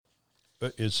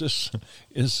Is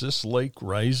this Lake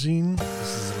Rising?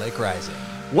 This is Lake Rising.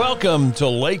 Welcome to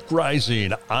Lake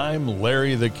Rising. I'm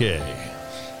Larry the K.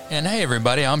 And hey,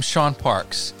 everybody, I'm Sean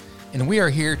Parks. And we are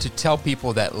here to tell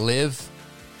people that live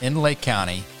in Lake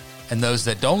County and those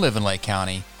that don't live in Lake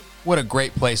County what a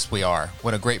great place we are.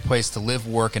 What a great place to live,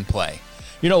 work, and play.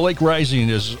 You know, Lake Rising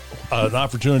is an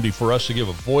opportunity for us to give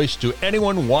a voice to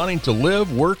anyone wanting to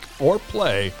live, work, or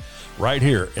play right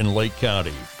here in Lake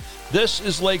County. This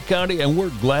is Lake County, and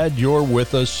we're glad you're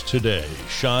with us today.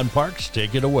 Sean Parks,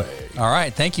 take it away. All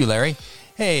right. Thank you, Larry.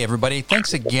 Hey, everybody.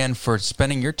 Thanks again for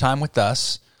spending your time with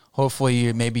us.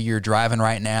 Hopefully, maybe you're driving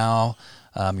right now.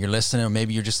 You're listening, or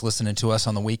maybe you're just listening to us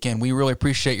on the weekend. We really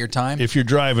appreciate your time. If you're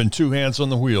driving, 2 hands on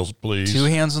the wheels, please. 2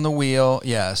 hands on the wheel.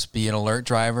 Yes. Be an alert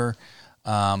driver.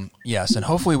 Yes. And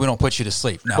hopefully we don't put you to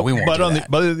sleep. No, we won't do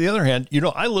that. But on the other hand, you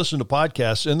know, I listen to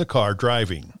podcasts in the car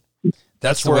driving.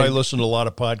 That's where I listen to a lot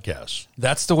of podcasts.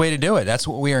 That's the way to do it. That's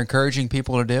what we are encouraging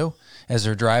people to do as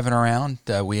they're driving around.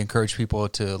 We encourage people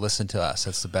to listen to us.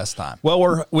 That's the best time.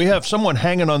 Well, we have someone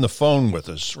hanging on the phone with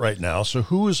us right now. So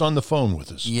who is on the phone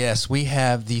with us? Yes, we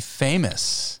have the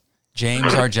famous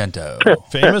James Argento.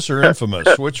 Famous or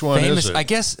infamous? Which one famous,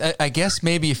 is it? I guess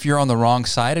maybe if you're on the wrong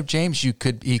side of James,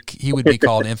 he would be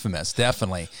called infamous,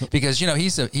 definitely, because you know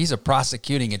he's a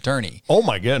prosecuting attorney. Oh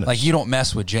my goodness! Like you don't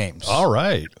mess with James. All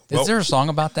right. Is there a song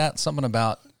about that? Something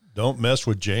about don't mess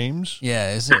with James?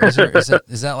 Yeah. Is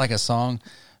that like a song?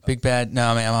 Big Bad?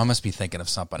 No, man, I must be thinking of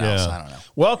something else. I don't know.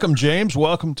 Welcome, James.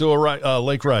 Welcome to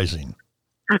Lake Rising.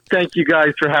 Thank you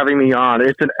guys for having me on.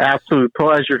 It's an absolute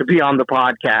pleasure to be on the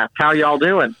podcast. How y'all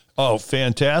doing? Oh,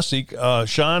 fantastic.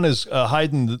 Sean is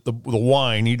hiding the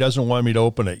wine. He doesn't want me to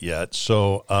open it yet.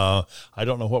 So I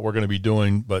don't know what we're going to be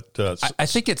doing, but I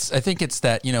think it's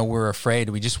that, you know, we're afraid.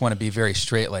 We just want to be very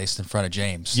straight-laced in front of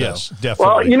James. So. Yes, definitely.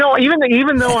 Well, you know,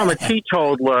 even though I'm a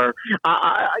teetotaler,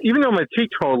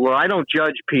 I don't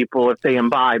judge people if they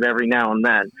imbibe every now and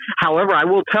then. However, I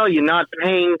will tell you, not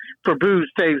paying for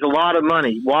booze saves a lot of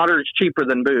money. Water is cheaper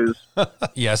than booze.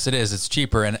 Yes, it is. It's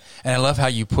cheaper, and I love how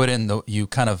you put in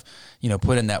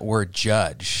put in that word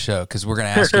judge, because we're going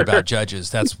to ask you about judges.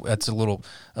 That's a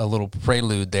little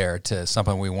prelude there to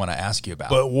something we want to ask you about.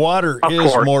 But water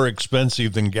is more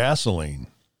expensive than gasoline.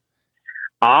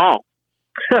 Oh,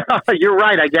 you're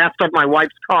right. I gassed up my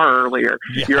wife's car earlier.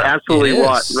 Yeah, you're absolutely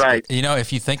right. You know,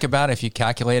 if you think about it, if you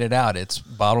calculate it out,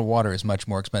 bottled water is much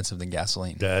more expensive than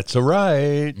gasoline. That's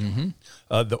right.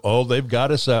 Mm-hmm. They've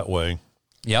got us that way.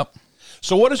 Yep.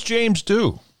 So what does James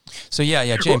do? So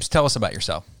James, tell us about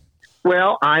yourself.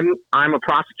 Well, I'm a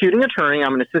prosecuting attorney.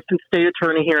 I'm an assistant state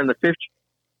attorney here in the 5th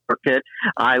Circuit.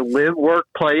 I live, work,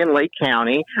 play in Lake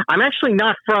County. I'm actually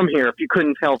not from here, if you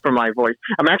couldn't tell from my voice.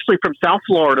 I'm actually from South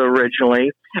Florida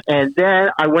originally, and then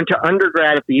I went to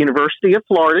undergrad at the University of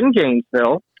Florida in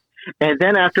Gainesville. And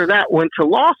then after that, went to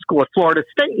law school at Florida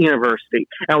State University.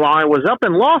 And while I was up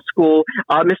in law school,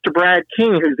 Mr. Brad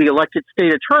King, who's the elected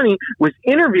state attorney, was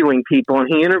interviewing people, and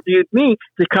he interviewed me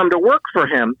to come to work for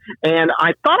him. And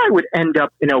I thought I would end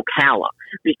up in Ocala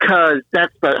because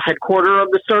that's the headquarters of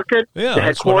the circuit. Yeah, the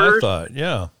that's what I thought.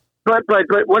 Yeah. But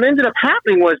what ended up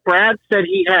happening was Brad said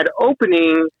he had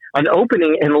an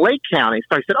opening in Lake County.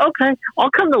 So I said, okay, I'll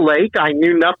come to Lake. I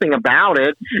knew nothing about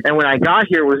it. And when I got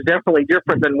here, it was definitely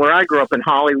different than where I grew up in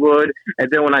Hollywood. And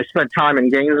then when I spent time in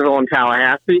Gainesville and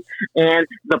Tallahassee. And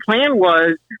the plan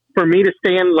was for me to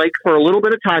stay in Lake for a little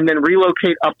bit of time, then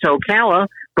relocate up to Ocala.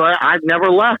 But I've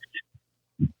never left.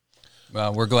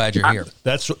 Well, we're glad you're here.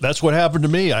 That's what happened to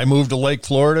me. I moved to Lake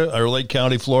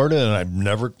County, Florida,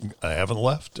 and I haven't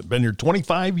left. I've been here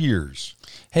 25 years.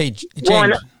 Hey,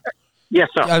 James. Yes,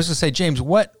 sir. I was going to say, James,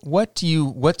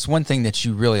 what's one thing that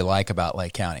you really like about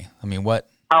Lake County? I mean, what?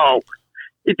 Oh,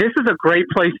 this is a great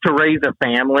place to raise a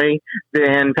family.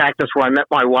 In fact, that's where I met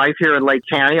my wife here in Lake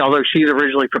County, although she's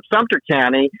originally from Sumter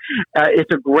County.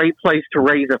 It's a great place to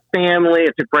raise a family.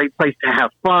 It's a great place to have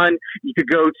fun. You could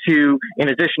go to, in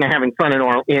addition to having fun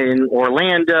in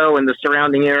Orlando and the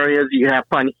surrounding areas, you have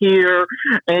fun here.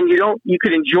 And you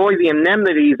could enjoy the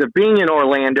amenities of being in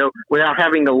Orlando without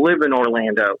having to live in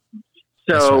Orlando.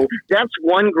 So that's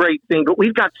one great thing. But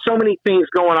we've got so many things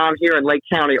going on here in Lake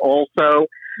County also.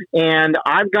 And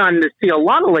I've gotten to see a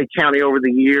lot of Lake County over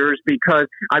the years because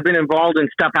I've been involved in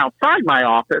stuff outside my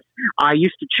office. I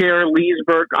used to chair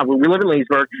Leesburg. We live in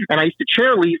Leesburg, and I used to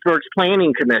chair Leesburg's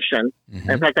Planning Commission. Mm-hmm.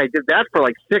 In fact, I did that for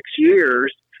like 6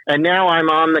 years. And now I'm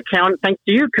on the county, thanks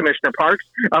to you, Commissioner Parks,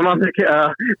 I'm on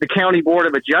the County Board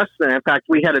of Adjustment. In fact,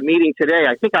 we had a meeting today.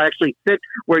 I think I actually sit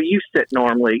where you sit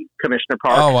normally, Commissioner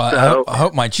Parks. Oh, I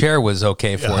hope my chair was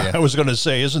okay for you. I was going to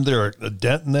say, isn't there a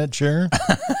dent in that chair?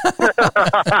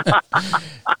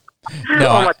 No,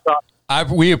 oh my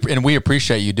God. We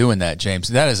appreciate you doing that, James.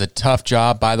 That is a tough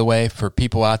job, by the way, for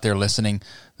people out there listening.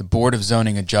 The Board of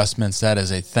Zoning Adjustments, that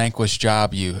is a thankless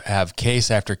job. You have case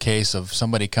after case of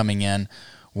somebody coming in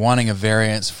wanting a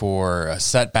variance for a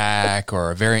setback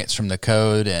or a variance from the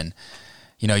code, and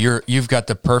you've got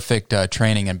the perfect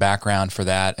training and background for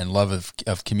that and love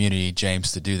of community,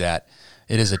 James, to do that.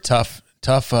 It is a tough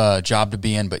job to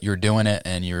be in, but you're doing it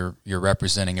and you're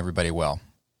representing everybody well.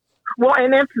 Well,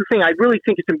 and that's the thing. I really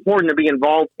think it's important to be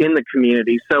involved in the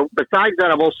community. So besides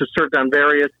that, I've also served on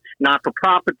various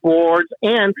not-for-profit boards.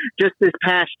 And just this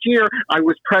past year, I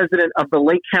was president of the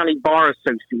Lake County Bar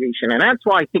Association. And that's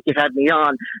why I think you had me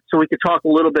on, so we could talk a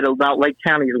little bit about Lake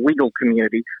County's legal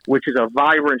community, which is a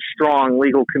vibrant, strong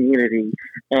legal community,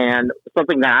 and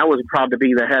something that I was proud to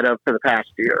be the head of for the past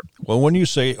year. Well, when you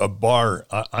say a bar,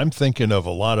 I'm thinking of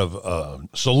a lot of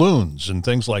saloons and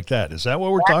things like that. Is that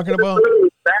what we're talking about?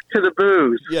 Back to the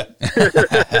booze.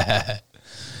 Yeah.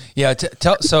 Yeah.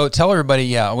 Tell everybody.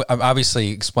 Yeah.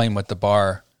 Obviously, explain what the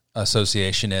Bar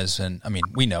Association is, and I mean,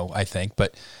 we know, I think,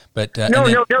 but No.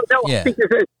 Yeah. I think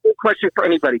there's a good question for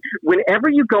anybody. Whenever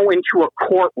you go into a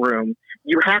courtroom,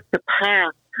 you have to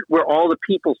pass where all the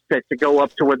people sit to go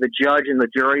up to where the judge and the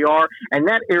jury are, and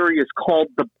that area is called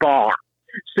the bar.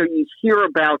 So you hear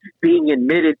about being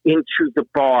admitted into the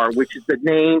bar, which is the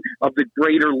name of the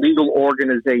greater legal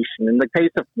organization. In the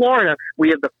case of Florida, we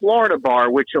have the Florida Bar,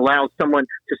 which allows someone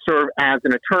to serve as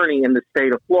an attorney in the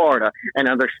state of Florida. And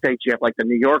other states, you have like the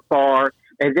New York Bar.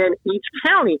 And then each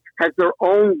county has their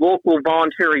own local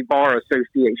voluntary bar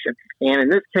association. And in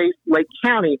this case, Lake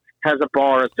County has a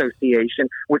bar association,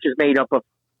 which is made up of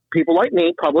people like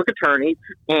me, public attorneys,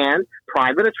 and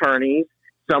private attorneys.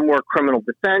 Some work criminal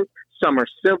defense. Some are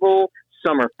civil,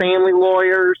 some are family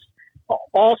lawyers,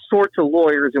 all sorts of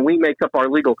lawyers, and we make up our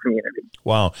legal community.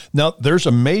 Wow. Now, there's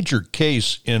a major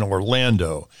case in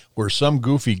Orlando where some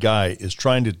goofy guy is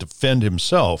trying to defend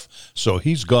himself, so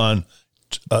he's gone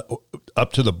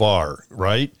up to the bar,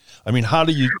 right? I mean, how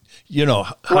do you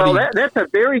that's a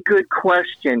very good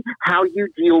question, how you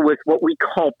deal with what we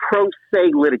call pro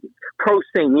se litigants. Pro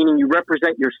se, meaning you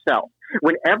represent yourself.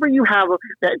 Whenever you have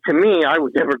to me, I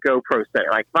would never go pro se.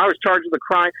 Like if I was charged with a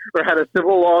crime or had a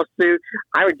civil lawsuit,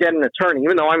 I would get an attorney,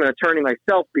 even though I'm an attorney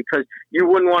myself, because you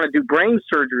wouldn't want to do brain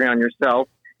surgery on yourself.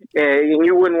 And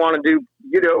you wouldn't want to do,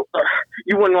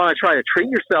 you wouldn't want to try to treat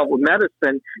yourself with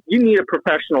medicine. You need a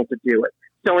professional to do it.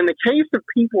 So in the case of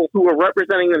people who are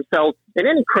representing themselves in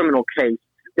any criminal case,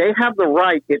 they have the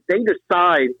right, if they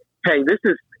decide, hey, this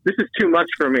is too much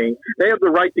for me, they have the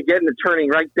right to get an attorney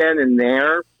right then and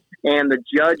there. And the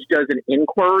judge does an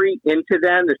inquiry into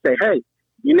them to say, hey,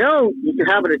 you can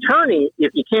have an attorney.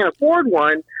 If you can't afford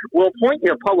one, we'll appoint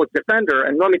you a public defender.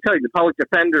 And let me tell you, the public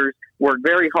defenders work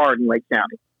very hard in Lake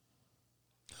County.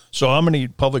 So how many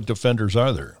public defenders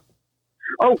are there?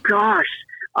 Oh, gosh.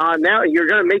 Now you're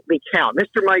going to make me count.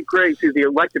 Mr. Mike Graves, who's the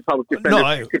elected public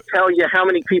defender, could tell you how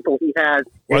many people he has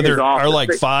in his office. Are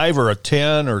like 5 or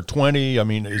 10 or 20? I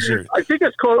mean, is there? I think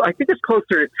it's close. I think it's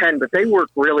closer to 10, but they work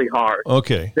really hard.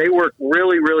 Okay. They work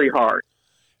really, really hard.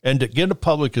 And to get a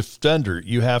public defender,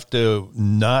 you have to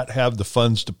not have the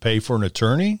funds to pay for an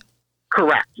attorney?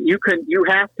 Correct. You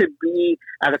have to be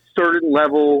at a certain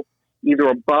level, either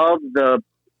above the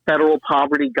federal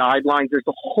poverty guidelines. There's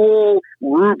a whole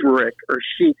rubric or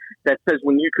sheet that says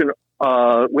when you can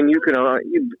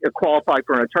qualify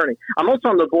for an attorney. I'm also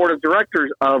on the board of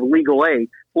directors of Legal Aid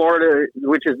Florida,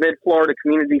 which is Mid-Florida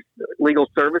Community Legal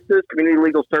Services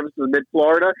of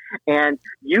Mid-Florida, and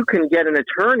you can get an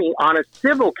attorney on a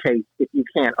civil case if you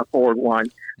can't afford one.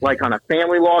 Like on a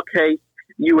family law case,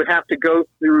 you would have to go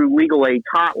through Legal Aid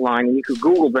hotline, and you could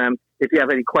Google them if you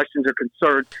have any questions or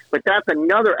concerns. But that's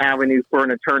another avenue for an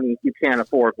attorney if you can't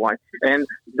afford one. And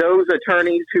those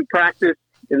attorneys who practice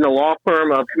in the law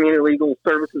firm of Community Legal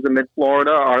Services in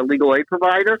Mid-Florida, our legal aid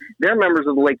provider, they're members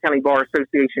of the Lake County Bar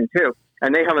Association too,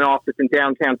 and they have an office in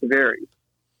downtown Tavares.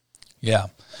 Yeah.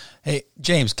 Hey,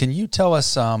 James, can you tell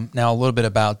us now a little bit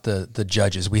about the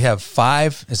judges? We have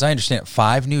 5, as I understand it,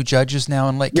 5 new judges now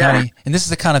in Lake County, and this is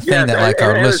the kind of thing that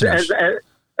our listeners...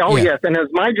 Yes, and as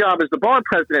my job as the bar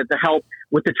president to help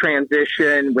with the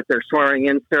transition, with their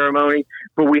swearing-in ceremony,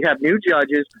 but we have new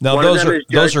judges. Now,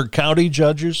 those are county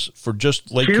judges for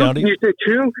just Lake County?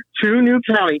 Two new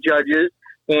county judges,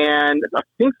 and I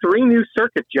think 3 new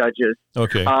circuit judges.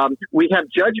 Okay. We have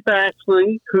Judge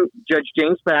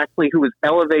James Baxley, who was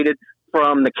elevated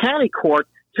from the county court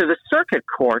to the circuit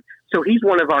court. So he's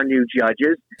one of our new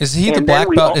judges. Is he the And black then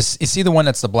we belt? al- Is he the one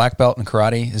that's the black belt in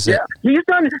karate? Is it? Yeah,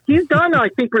 he's done. I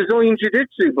think Brazilian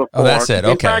Jiu-Jitsu before. Oh, that's it.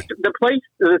 In Okay. fact, the place,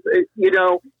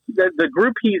 the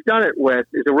group he's done it with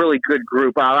is a really good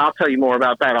group. I'll tell you more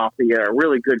about that off the air.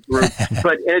 Really good group.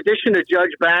 But in addition to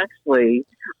Judge Baxley,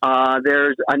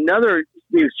 there's another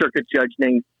new circuit judge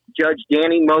named Judge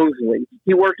Danny Mosley.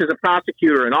 He worked as a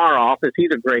prosecutor in our office.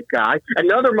 He's a great guy.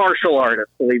 Another martial artist,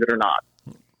 believe it or not.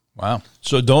 Wow.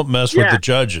 So don't mess with Yeah. the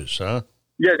judges, huh?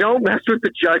 Yeah, don't mess with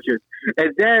the judges.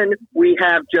 And then we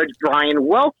have Judge Brian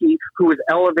Welke, who was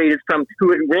elevated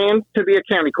who ran to be a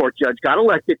county court judge, got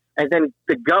elected, and then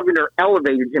the governor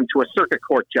elevated him to a circuit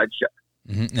court judgeship.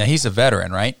 Mm-hmm. Now he's a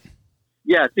veteran, right?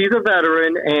 Yes, he's a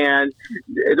veteran, and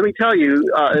let me tell you,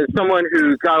 as someone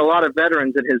who's got a lot of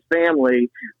veterans in his family,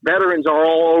 veterans are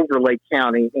all over Lake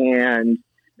County, and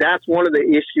that's one of the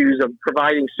issues of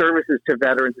providing services to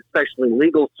veterans, especially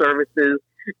legal services.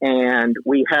 And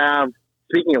we have,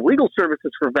 speaking of legal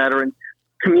services for veterans,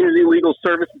 Community Legal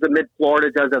Services of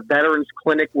Mid-Florida does a veterans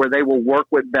clinic where they will work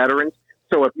with veterans.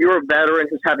 So if you're a veteran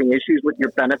who's having issues with your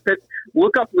benefits,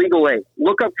 look up Legal Aid.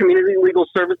 Look up Community Legal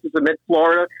Services of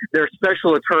Mid-Florida. There are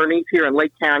special attorneys here in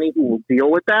Lake County who will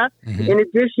deal with that. Mm-hmm. In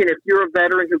addition, if you're a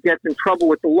veteran who gets in trouble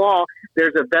with the law,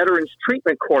 there's a Veterans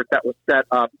Treatment Court that was set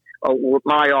up with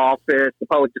my office, the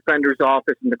Public Defender's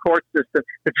Office, and the court system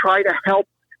to try to help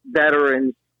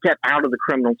veterans get out of the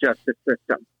criminal justice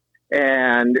system.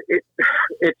 And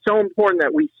it's so important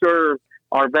that we serve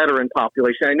our veteran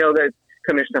population. I know that,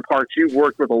 Commissioner Parks, you've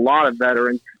worked with a lot of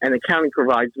veterans, and the county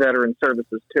provides veteran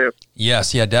services too.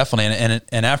 Yes, yeah, definitely.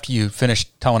 And after you finish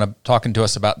talking to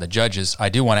us about the judges, I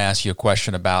do want to ask you a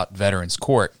question about Veterans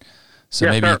Court. So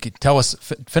Yes, maybe sir. you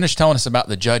could finish telling us about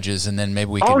the judges, and then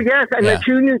maybe we can. Oh yes, and yeah.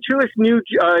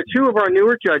 the two of our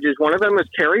newer judges. One of them was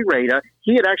Kerry Rada.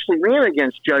 He had actually ran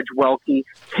against Judge Welke,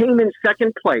 came in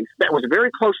second place. That was a very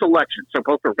close election, so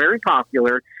both were very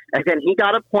popular. And then he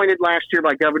got appointed last year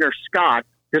by Governor Scott.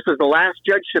 This was the last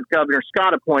judgeship Governor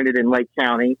Scott appointed in Lake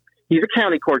County. He's a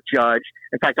county court judge.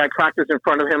 In fact, I practice in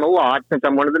front of him a lot since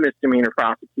I'm one of the misdemeanor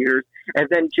prosecutors. And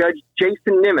then Judge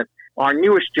Jason Nimitz, our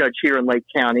newest judge here in Lake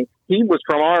County. He was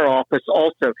from our office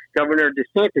also. Governor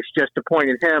DeSantis just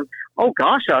appointed him,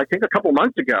 I think a couple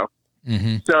months ago.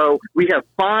 Mm-hmm. So we have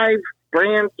 5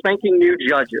 brand spanking new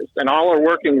judges, and all are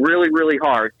working really, really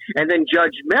hard. And then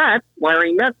Judge Metz,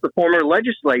 Larry Metz, the former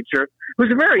legislature,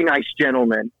 who's a very nice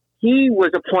gentleman, he was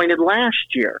appointed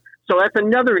last year. So that's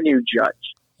another new judge.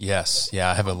 Yes, yeah,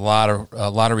 I have a lot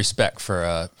of respect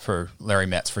for Larry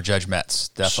Metz, for Judge Metz,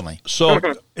 definitely. So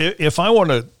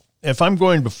if I'm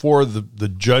going before the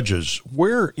judges,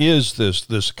 where is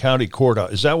this county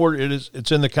courthouse? Is that where it is?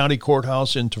 It's in the county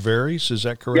courthouse in Tavares. Is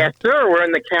that correct? Yes, sir. We're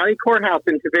in the county courthouse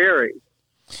in Tavares.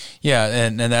 Yeah,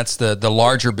 and that's the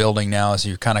larger building now as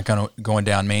you're kind of going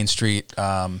down Main Street.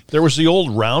 There was the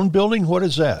old round building. What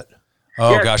is that?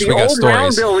 Oh Yes, gosh, the we got old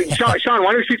round stories. building. Sean,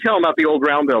 why don't you tell them about the old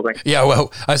round building? Yeah,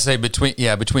 well, I say between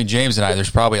James and I, there's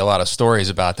probably a lot of stories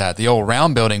about that. The old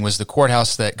round building was the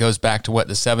courthouse that goes back to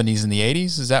the 70s and the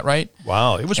 80s. Is that right?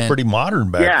 Wow, it was pretty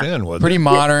modern back then, wasn't Pretty it?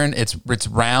 modern. It's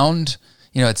round.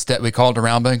 We call it a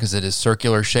round building because it is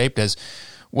circular shaped. As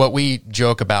what we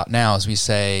joke about now is we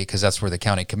say, because that's where the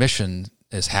county commission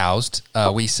is housed,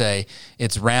 we say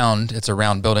it's round. It's a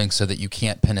round building so that you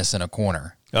can't pin us in a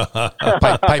corner.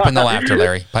 Pipe in the laughter,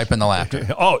 Larry. Pipe in the laughter.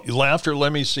 Oh, laughter.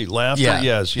 Let me see. Laughter. Yeah,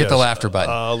 Yes. hit the laughter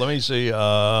button. Let me see.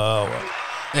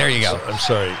 There you go. I'm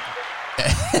sorry.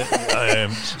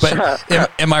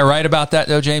 But am I right about that,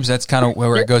 though, James? That's kind of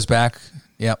where it goes back.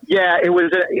 Yep. Yeah, it was.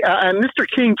 Mr.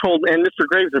 King and Mr.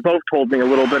 Graves have both told me a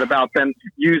little bit about them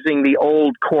using the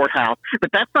old courthouse.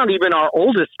 But that's not even our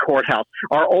oldest courthouse.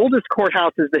 Our oldest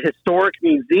courthouse is the Historic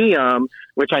Museum,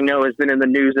 which I know has been in the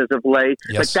news as of late.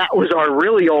 Yes. But that was our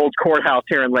really old courthouse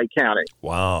here in Lake County.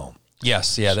 Wow.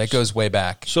 Yes. Yeah, that goes way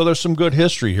back. So there's some good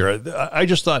history here. I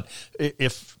just thought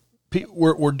if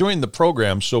we're doing the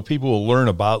program so people will learn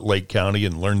about Lake County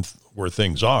and learn where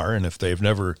things are, and if they've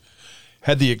never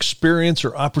had the experience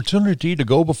or opportunity to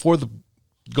go before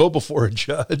a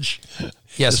judge.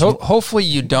 Yes, hopefully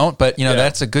you don't, but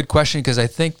that's a good question because I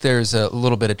think there's a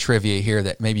little bit of trivia here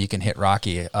that maybe you can hit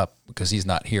Rocky up because he's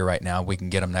not here right now. We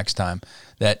can get him next time.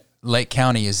 That Lake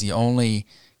County is the only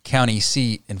county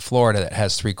seat in Florida that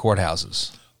has 3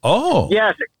 courthouses. Oh.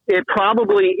 Yes, it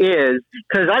probably is,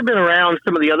 because I've been around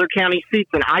some of the other county seats,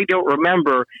 and I don't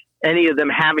remember any of them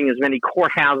having as many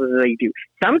courthouses as they do.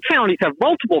 Some counties have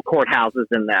multiple courthouses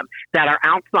in them that are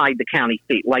outside the county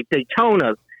seat, like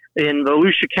Daytona in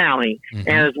Volusia County, and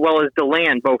as well as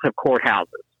DeLand both have courthouses.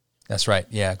 That's right,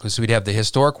 yeah, because we'd have the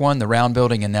historic one, the round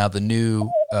building, and now the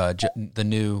new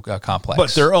complex.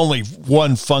 But they're only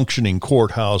one functioning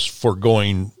courthouse for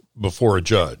going before a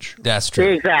judge. That's true.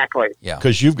 Exactly. Yeah.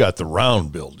 Because you've got the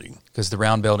round building. Because the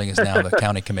round building is now the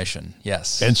county commission.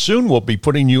 Yes. And soon we'll be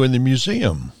putting you in the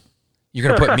museum. You're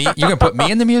gonna put me. You're gonna put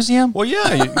me in the museum. Well,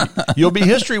 yeah, you'll be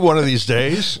history one of these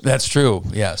days. That's true.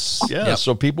 Yes. Yeah. Yep.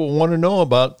 So people want to know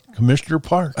about Commissioner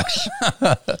Parks.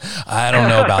 I don't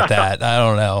know about that. I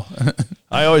don't know.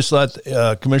 I always thought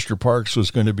Commissioner Parks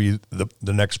was going to be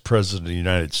the next president of the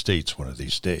United States one of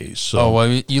these days. So. Oh,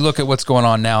 well, you look at what's going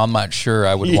on now. I'm not sure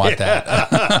I would want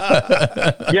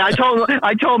that. Yeah,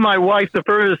 I told my wife the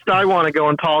furthest I want to go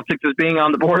in politics is being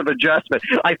on the Board of Adjustment.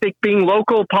 I think being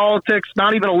local politics,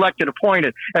 not even elected,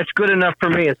 appointed, that's good enough for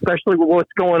me, especially with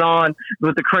what's going on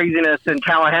with the craziness in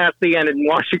Tallahassee and in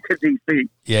Washington, D.C.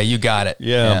 Yeah, you got it.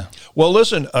 Yeah. Well,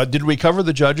 listen, did we cover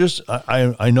the judges?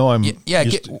 I know I'm. Yeah.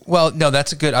 Well, no,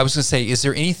 that's a good. I was going to say, is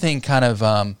there anything kind of,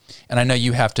 and I know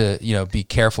you have to, be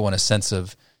careful in a sense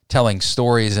of telling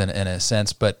stories in a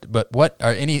sense, but what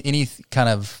are any kind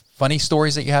of funny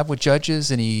stories that you have with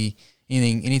judges?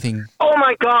 Anything? Oh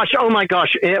my gosh! I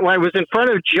was in front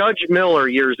of Judge Miller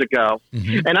years ago,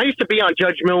 and I used to be on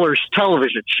Judge Miller's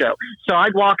television show. So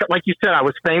I'd walk, like you said, I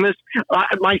was famous.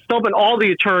 Myself and all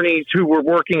the attorneys who were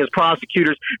working as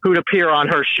prosecutors who'd appear on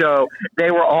her show,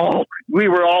 we were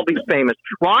all be famous.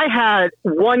 Well, I had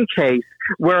one case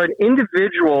where an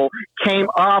individual came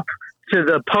up to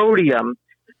the podium,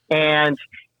 and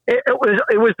it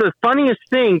was the funniest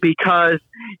thing because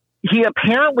he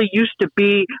apparently used to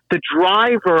be the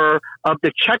driver of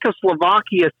the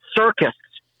Czechoslovakia circus.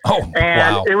 Oh,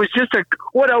 and wow. It was just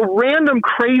what a random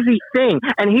crazy thing.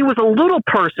 And he was a little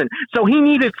person, so he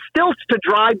needed stilts to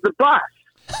drive the bus.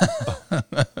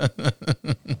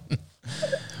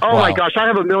 Oh, Wow. my gosh, I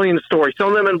have a million stories. Some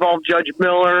of them involve Judge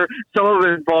Miller. Some of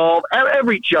them involve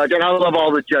every judge, and I love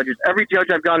all the judges. Every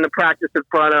judge I've gotten to practice in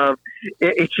front of,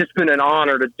 it's just been an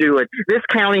honor to do it. This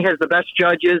county has the best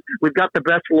judges. We've got the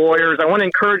best lawyers. I want to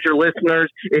encourage your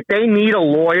listeners, if they need a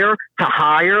lawyer to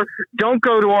hire, don't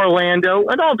go to Orlando.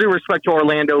 And all due respect to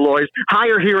Orlando lawyers,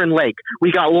 hire here in Lake.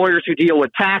 We got lawyers who deal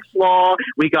with tax law.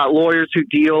 We got lawyers who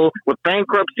deal with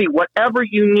bankruptcy. Whatever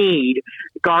you need,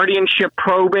 guardianship,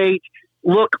 probate,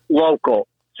 look local.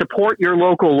 Support your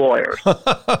local lawyers.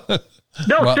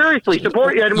 No, Well, seriously,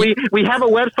 support. And we have a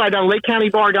website on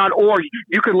lakecountybar.org.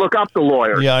 You can look up the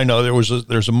lawyers. Yeah, I know.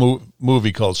 There's a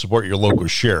movie called Support Your Local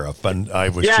Sheriff, and I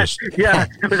was Was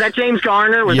that James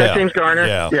Garner? That James Garner?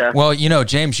 Yeah. Well,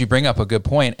 James, you bring up a good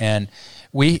point, and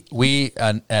we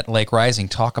at Lake Rising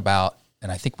talk about,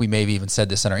 and I think we maybe even said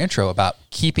this in our intro, about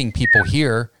keeping people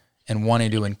here and wanting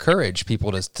to encourage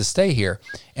people to stay here.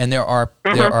 And there are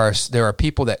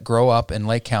people that grow up in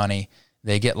Lake County.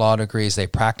 They get law degrees, they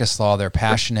practice law, they're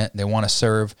passionate, they want to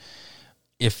serve.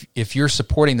 If you're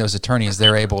supporting those attorneys,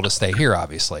 they're able to stay here,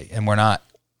 obviously. And we're not,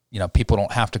 people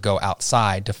don't have to go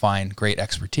outside to find great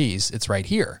expertise. It's right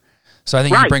here. So I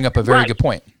think you bring up a very good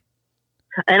point.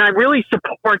 And I really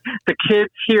support the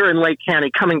kids here in Lake County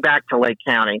coming back to Lake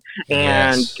County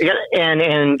and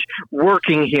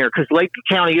working here, because Lake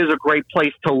County is a great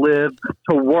place to live,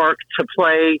 to work, to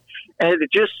play, and to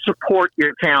just support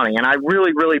your county. And I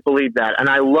really, really believe that. And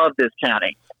I love this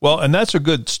county. Well, and that's a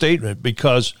good statement,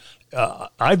 because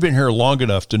I've been here long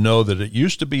enough to know that it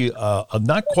used to be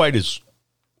not quite as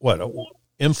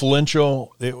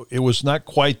influential. It was not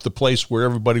quite the place where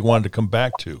everybody wanted to come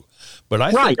back to. But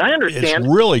I think I understand.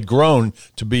 It's really grown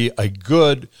to be a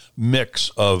good mix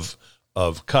of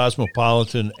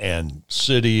cosmopolitan and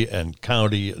city and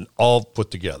county and all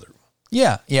put together.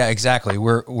 Yeah, exactly.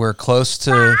 We're close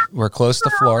to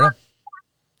Florida.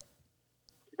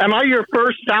 Am I your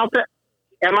first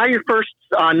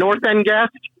North End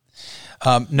guest?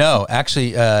 No,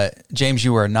 actually, James,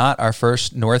 you are not our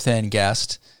first North End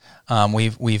guest.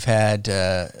 We've had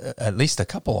at least a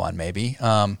couple on, maybe.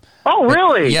 Oh,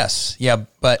 really? Yes, yeah,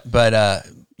 but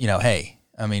hey,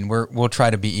 I mean, we'll try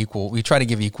to be equal. We try to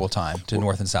give equal time to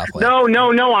North and South Lake. No.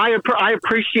 I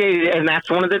appreciate it, and that's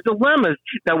one of the dilemmas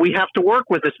that we have to work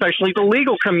with, especially the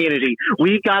legal community.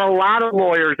 We got a lot of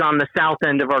lawyers on the south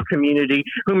end of our community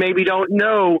who maybe don't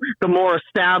know the more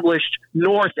established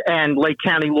North End Lake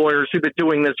County lawyers who've been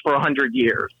doing this for 100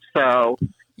 years. So,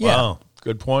 yeah. Wow,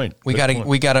 good point. We got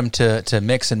them to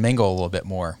mix and mingle a little bit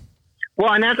more.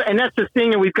 Well, and that's the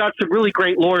thing, and we've got some really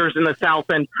great lawyers in the South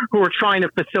End who are trying to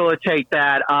facilitate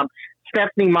that.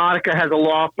 Stephanie Monica has a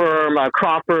law firm,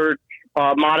 Crawford,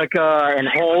 Monica, and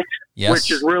Holt. Yes.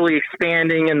 which is really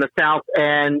expanding in the South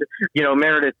End.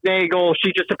 Meredith Nagel,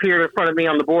 she just appeared in front of me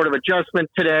on the Board of Adjustment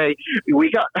today.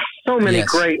 We got so many Yes.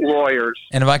 great lawyers.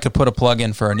 And if I could put a plug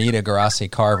in for Anita Garassi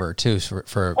Carver too for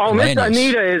Miss land use.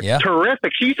 Anita is Yeah.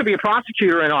 terrific. She used to be a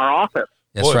prosecutor in our office.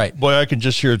 That's boy, right. Boy, I can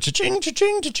just hear cha-ching,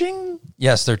 cha-ching, cha-ching.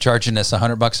 Yes, they're charging us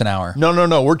 $100 an hour.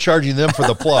 No. We're charging them for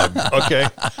the plug. Okay,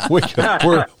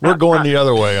 we're going the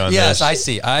other way on Yes,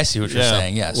 this. I see what you're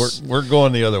saying. Yes, we're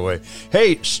going the other way.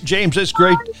 Hey, James, it's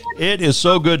great. It is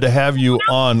so good to have you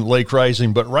on Lake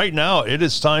Rising. But right now, it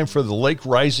is time for the Lake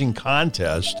Rising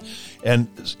contest, and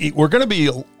we're going to be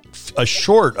a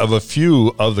short of a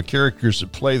few of the characters that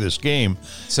play this game.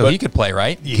 so but he could play,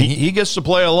 right? he gets to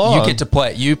play along. You get to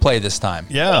play. You play this time.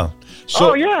 Yeah.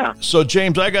 So, yeah. So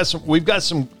James, we've got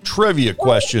some trivia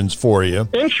questions for you.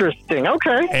 Interesting.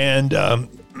 Okay. And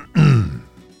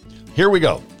here we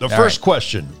go. The first right.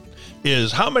 question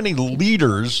is, how many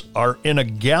liters are in a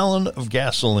gallon of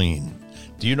gasoline?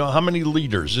 Do you know how many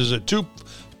liters? Is it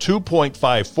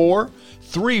 2.54,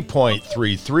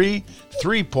 3.33,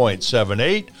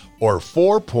 3.78, or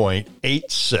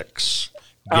 4.86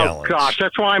 gallons? Oh, gosh.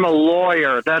 That's why I'm a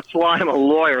lawyer. So I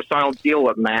don't deal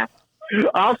with math.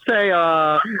 I'll say,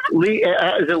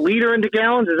 is it liter into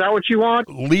gallons? Is that what you want?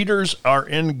 Liters are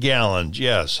in gallons,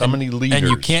 yes. How many liters? And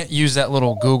you can't use that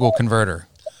little Google converter.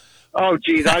 Oh,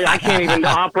 geez. I can't even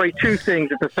operate two things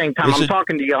at the same time. Is I'm it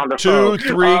talking to you on the 2, phone.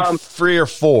 3, 3, or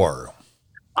 4?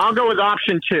 I'll go with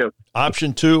option 2.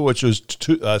 Option 2, which was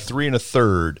 3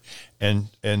 1/3.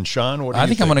 And Sean, what do you I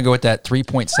think I'm going to go with that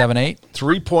 3.78.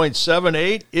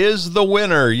 3.78 is the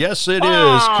winner. Yes, it is.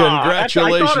 Ah,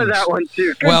 Congratulations. I thought of that one,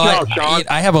 too. Good Well, job, Sean.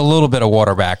 I have a little bit of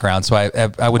water background, so I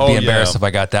would be Oh, embarrassed yeah. if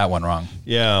I got that one wrong.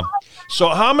 Yeah. So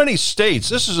how many states?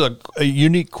 This is a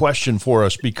unique question for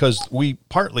us because we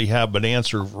partly have an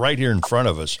answer right here in front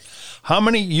of us. How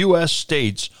many U.S.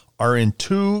 states are in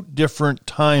 2 different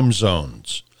time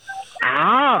zones?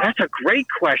 That's a great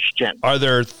question. Are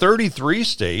there 33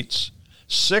 states,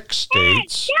 6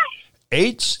 states,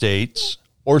 8 states,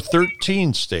 or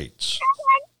 13 states?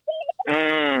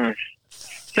 Say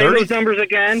those numbers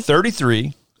again.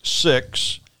 33,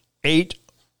 6, 8,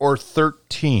 or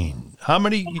 13. How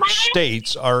many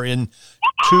states are in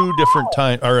 2 different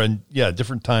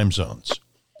different time zones?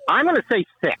 I'm going to say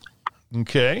 6.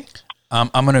 Okay. I'm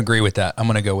going to agree with that. I'm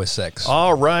going to go with 6.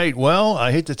 All right. Well,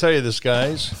 I hate to tell you this,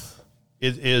 guys.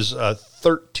 It is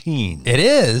 13. It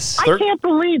is. I can't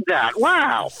believe that.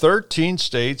 Wow. 13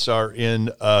 states are in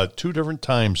 2 different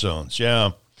time zones.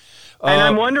 Yeah. And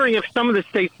I'm wondering if some of the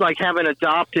states haven't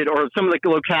adopted, or some of the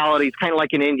localities, kind of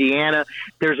like in Indiana,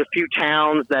 there's a few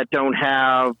towns that don't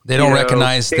have. They don't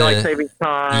recognize daylight savings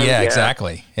time. Yeah,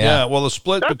 exactly. Yeah. Well, the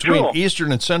split That's between cool.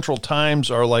 Eastern and Central times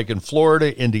are like in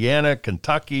Florida, Indiana,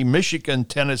 Kentucky, Michigan,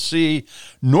 Tennessee,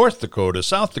 North Dakota,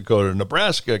 South Dakota,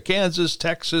 Nebraska, Kansas,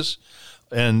 Texas,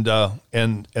 and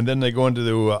then they go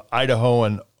into Idaho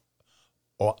and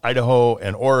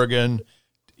Oregon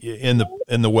in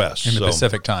the West, In the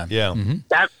Pacific time. Yeah.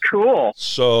 That's cool.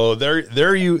 So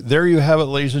there you have it,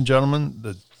 ladies and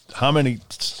gentlemen. How many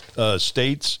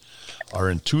states are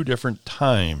in 2 different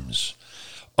times?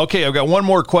 Okay, I've got one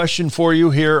more question for you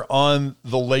here on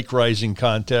the Lake Rising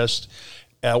contest.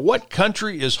 What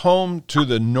country is home to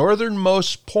the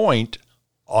northernmost point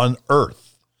on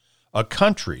Earth? A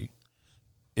country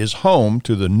is home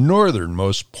to the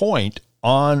northernmost point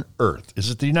on Earth. Is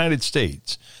it the United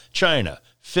States, China,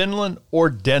 Finland, or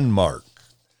Denmark?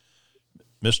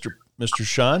 Mr.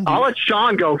 Sean? I'll let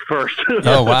Sean go first.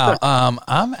 Oh wow.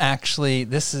 I'm actually.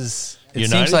 This is. It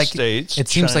United seems like States, It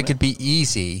seems China. like it'd be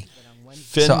easy.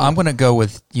 Finland. So I'm going to go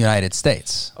with United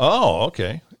States. Oh,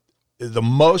 okay. The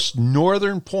most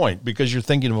northern point, because you're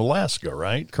thinking of Alaska,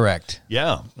 right? Correct.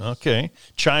 Yeah. Okay.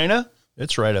 China,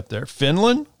 it's right up there.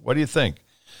 Finland, what do you think?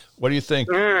 What do you think?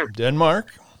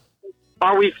 Denmark?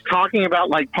 Are we talking about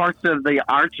parts of the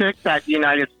Arctic that the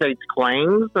United States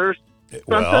claims, or something?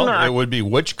 Well, it would be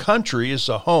which country is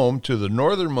the home to the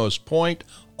northernmost point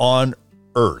on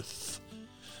Earth?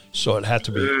 So it had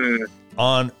to be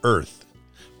on Earth.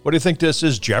 What do you think this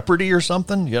is, Jeopardy or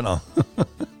something? You know. What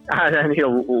was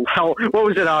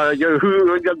it?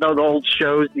 The old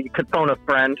shows, you could phone a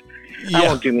friend. That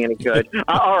won't do me any good.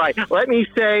 All right, let me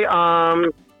say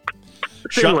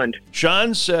Finland.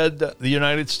 Sean said the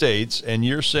United States, and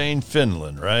you're saying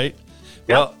Finland, right?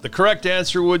 Yep. Well, the correct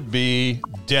answer would be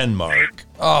Denmark.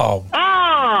 Oh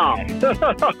Oh!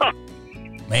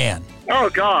 man. Oh,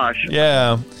 gosh.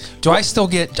 Yeah. Do I still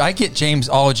get? I get James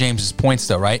all of James's points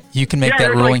though, right? You can make that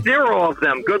there's ruling. like 0 of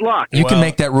them. Good luck. You can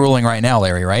make that ruling right now,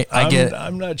 Larry. Right?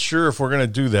 I'm not sure if we're going to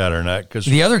do that or not because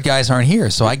the other guys aren't here,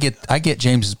 so I get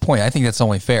James's point. I think that's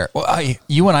only fair. Well,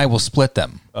 you and I will split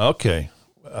them. Okay,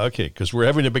 because we're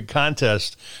having a big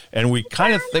contest, and we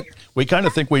kind of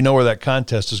think we know where that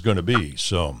contest is going to be.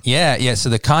 So yeah. So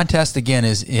the contest again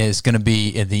is going to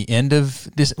be at the end of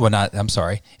this. Well, not. I'm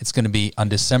sorry. It's going to be on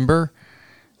December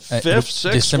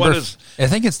 5th, 6th. I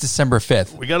think it's December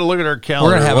 5th. We got to look at our calendar.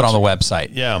 We're going to have it on the website.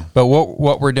 Yeah. But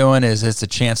what we're doing is it's a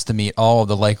chance to meet all of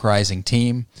the Lake Rising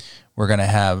team. We're going to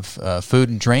have food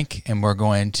and drink, and we're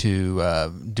going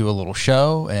to do a little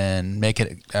show and make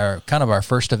it kind of our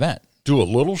first event. Do a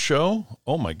little show?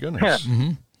 Oh, my goodness.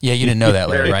 Mm-hmm. Yeah, you didn't know that,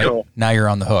 Larry, right? Cool. Now you're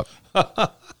on the hook.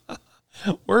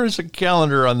 Where is the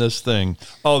calendar on this thing?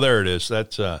 Oh, there it is.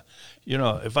 That's,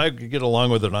 if I could get along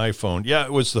with an iPhone. Yeah,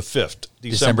 it was the 5th.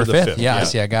 December the 5th. Yeah,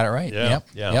 see, I got it right. Yeah.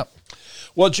 Yep.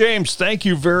 Well, James, thank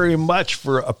you very much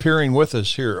for appearing with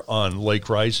us here on Lake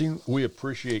Rising. We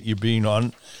appreciate you being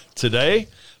on today.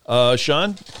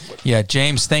 Sean? Yeah,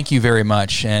 James, thank you very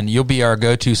much. And you'll be our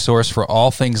go-to source for all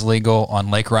things legal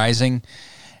on Lake Rising.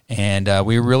 And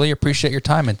we really appreciate your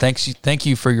time. And thank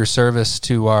you for your service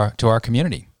to our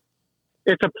community.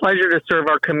 It's a pleasure to serve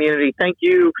our community. Thank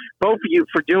you, both of you,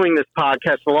 for doing this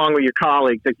podcast along with your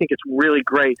colleagues. I think it's really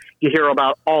great to hear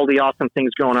about all the awesome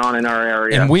things going on in our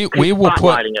area. And we will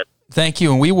put it. Thank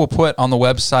you, and we will put on the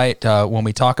website when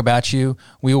we talk about you.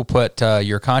 We will put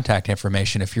your contact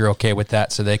information if you're okay with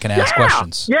that, so they can ask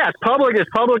questions. Yeah, it's public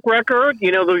record.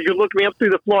 You look me up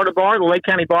through the Florida Bar, the Lake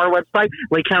County Bar website,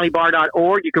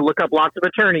 lakecountybar.org. You can look up lots of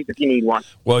attorneys if you need one.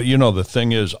 Well, the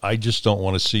thing is, I just don't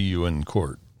want to see you in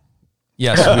court.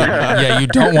 Yes, you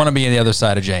don't want to be on the other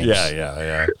side of James.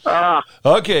 Yeah.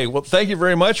 Okay, well, thank you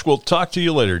very much. We'll talk to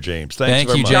you later, James. Thank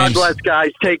very you, much. James. God bless, guys.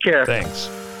 Take care. Thanks.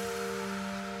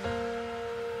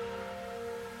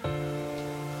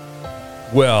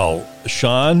 Well,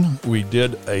 Sean, we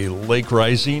did a Lake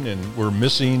Rising, and we're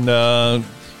missing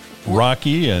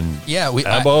Rocky and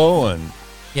Abo.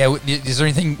 Is there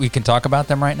anything we can talk about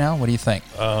them right now? What do you think?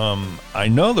 I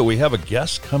know that we have a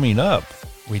guest coming up.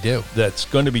 We do. That's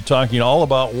going to be talking all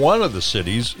about one of the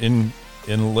cities in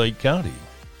Lake County.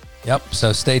 Yep,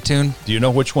 so stay tuned. Do you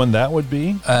know which one that would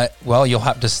be? Well, you'll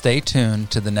have to stay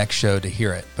tuned to the next show to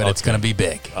hear it, but It's going to be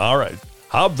big. All right.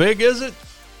 How big is it?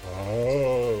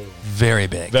 Very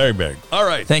big. Very big. All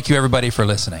right. Thank you, everybody, for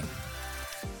listening.